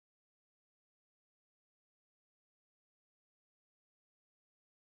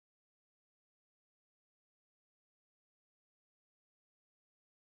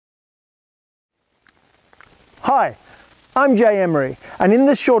Hi, I'm Jay Emery, and in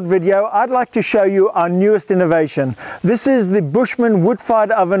this short video I'd like to show you our newest innovation. This is the Bushman Wood Fired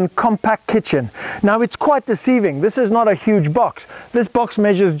Oven Compact Kitchen. Now it's quite deceiving. This is not a huge box. This box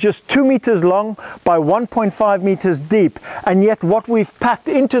measures just 2 meters long by 1.5 meters deep, and yet what we've packed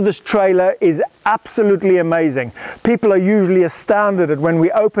into this trailer is absolutely amazing. People are usually astounded at when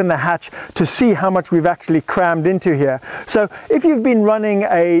we open the hatch to see how much we've actually crammed into here. So if you've been running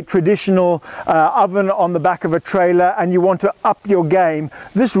a traditional oven on the back of a trailer and you want to up your game,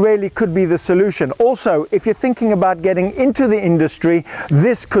 this really could be the solution. Also, if you're thinking about getting into the industry,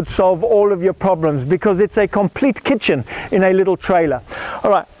 this could solve all of your problems because it's a complete kitchen in a little trailer.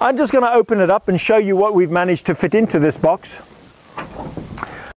 All right, I'm just going to open it up and show you what we've managed to fit into this box.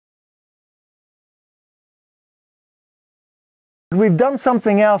 We've done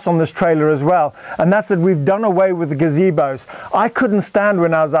something else on this trailer as well, and that's that we've done away with the gazebos. I couldn't stand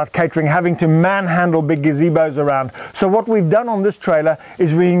when I was out catering having to manhandle big gazebos around. So what we've done on this trailer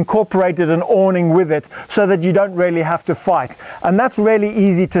is we incorporated an awning with it so that you don't really have to fight. And that's really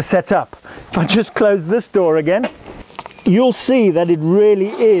easy to set up. If I just close this door again, you'll see that it really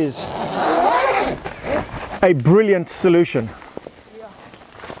is a brilliant solution.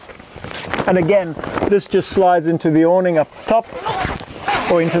 And again, this just slides into the awning up top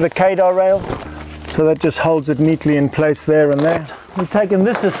or into the Kadar rail, so that just holds it neatly in place there and there. We've taken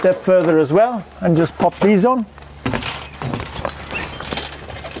this a step further as well and just pop these on.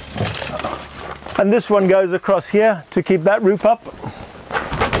 And this one goes across here to keep that roof up.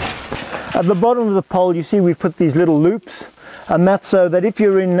 At the bottom of the pole you see we've put these little loops, and that's so that if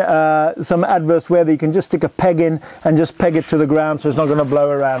you're in some adverse weather you can just stick a peg in and just peg it to the ground so it's not going to blow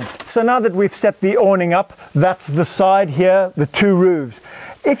around. So now that we've set the awning up, that's the side here, the two roofs.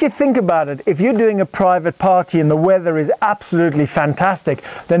 If you think about it, if you're doing a private party and the weather is absolutely fantastic,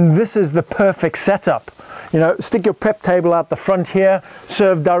 then this is the perfect setup. You know, stick your prep table out the front here,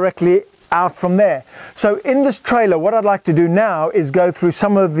 serve directly out from there. So in this trailer, what I'd like to do now is go through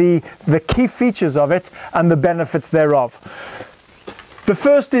some of the key features of it and the benefits thereof. The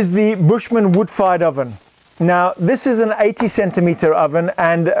first is the Bushman Wood Fired Oven. Now this is an 80 centimeter oven,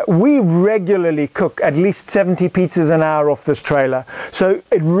 and we regularly cook at least 70 pizzas an hour off this trailer. So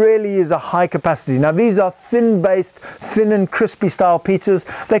it really is a high capacity. Now these are thin and crispy style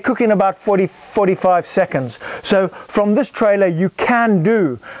pizzas. They cook in about 45 seconds. So from this trailer you can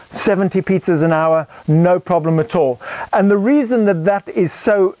do 70 pizzas an hour, no problem at all. And the reason that that is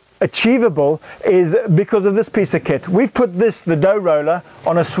so achievable is because of this piece of kit. We've put the dough roller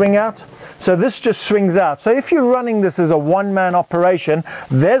on a swing out, so this just swings out. So if you're running this as a one-man operation,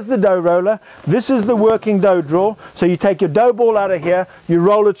 there's the dough roller, this is the working dough drawer, so you take your dough ball out of here, you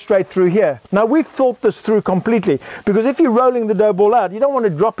roll it straight through here. Now we've thought this through completely, because if you're rolling the dough ball out, you don't want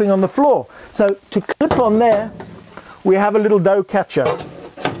it dropping on the floor. So to clip on there, we have a little dough catcher.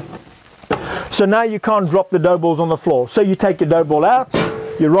 So now you can't drop the dough balls on the floor. So you take your dough ball out,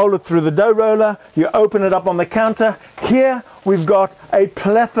 you roll it through the dough roller, you open it up on the counter. Here we've got a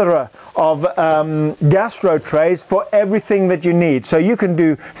plethora of gastro trays for everything that you need. So you can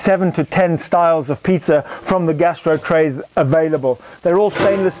do 7 to 10 styles of pizza from the gastro trays available. They're all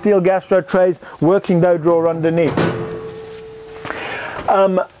stainless steel gastro trays, working dough drawer underneath.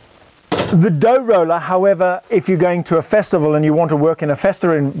 The dough roller, however, if you're going to a festival and you want to work in a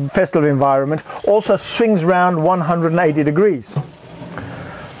festive environment, also swings round 180 degrees.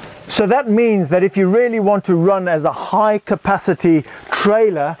 So that means that if you really want to run as a high capacity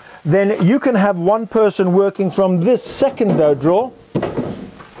trailer, then you can have one person working from this second dough drawer,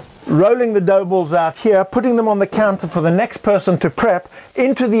 rolling the dough balls out here, putting them on the counter for the next person to prep,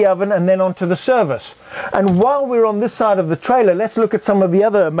 into the oven and then onto the service. And while we're on this side of the trailer, let's look at some of the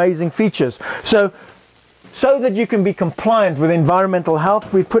other amazing features. So that you can be compliant with environmental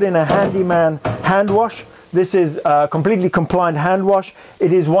health, we've put in a handyman hand wash. This is a completely compliant hand wash.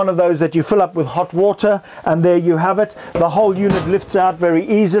 It is one of those that you fill up with hot water, and there you have it. The whole unit lifts out very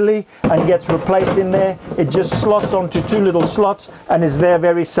easily and gets replaced in there. It just slots onto 2 little slots and is there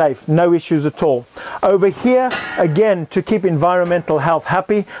very safe. No issues at all. Over here, again, to keep environmental health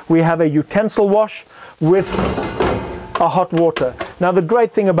happy, we have a utensil wash with a hot water. Now the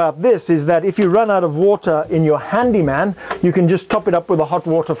great thing about this is that if you run out of water in your handyman, you can just top it up with the hot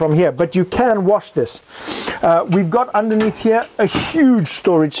water from here, but you can wash this. We've got underneath here a huge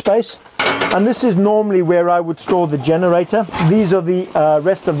storage space, and this is normally where I would store the generator. These are the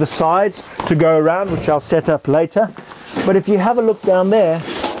rest of the sides to go around, which I'll set up later. But if you have a look down there,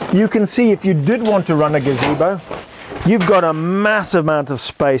 you can see if you did want to run a gazebo, you've got a massive amount of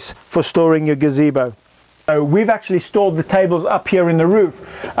space for storing your gazebo. So we've actually stored the tables up here in the roof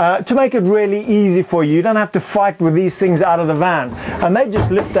to make it really easy for you. You don't have to fight with these things out of the van, and they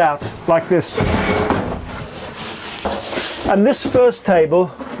just lift out like this. And this first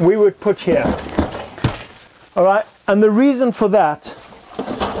table we would put here. All right, and the reason for that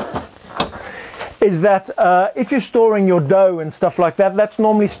is that if you're storing your dough and stuff like that, that's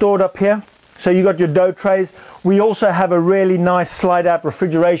normally stored up here. So you got your dough trays. We also have a really nice slide out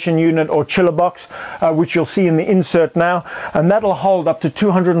refrigeration unit or chiller box, which you'll see in the insert now, and that'll hold up to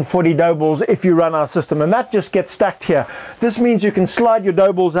 240 dough balls if you run our system, and that just gets stacked here. This means you can slide your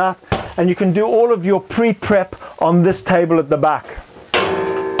dough balls out and you can do all of your pre-prep on this table at the back.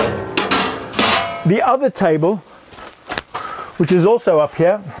 The other table, which is also up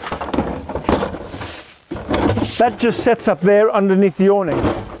here, that just sets up there underneath the awning.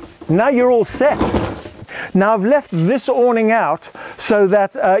 Now you're all set. Now I've left this awning out so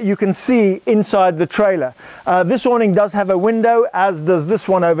that you can see inside the trailer. This awning does have a window, as does this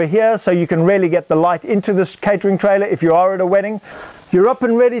one over here, so you can really get the light into this catering trailer if you are at a wedding. You're up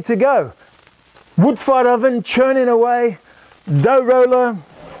and ready to go. Wood-fired oven, churning away, dough roller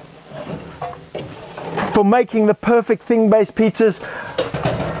for making the perfect thing-based pizzas.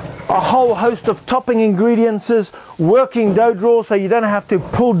 A whole host of topping ingredients, working dough drawer so you don't have to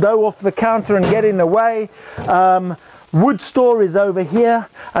pull dough off the counter and get in the way. Wood store is over here,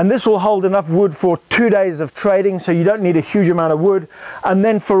 and this will hold enough wood for 2 days of trading, so you don't need a huge amount of wood. And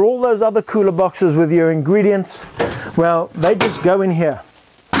then for all those other cooler boxes with your ingredients, well, they just go in here.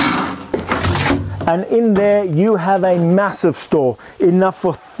 And in there you have a massive store, enough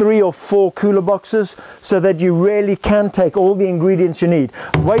for 3 or 4 cooler boxes, so that you really can take all the ingredients you need.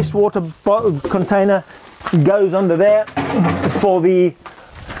 Wastewater container goes under there for the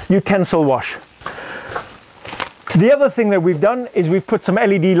utensil wash. The other thing that we've done is we've put some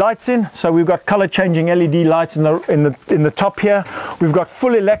LED lights in. So we've got color changing LED lights in the top here. We've got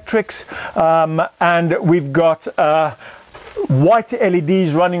full electrics, and we've got white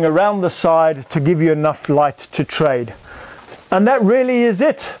LEDs running around the side to give you enough light to trade. And that really is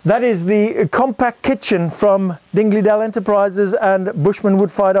it. That is the compact kitchen from Dingley Dell Enterprises and Bushman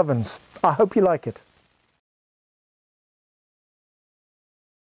Wood Fired Ovens. I hope you like it.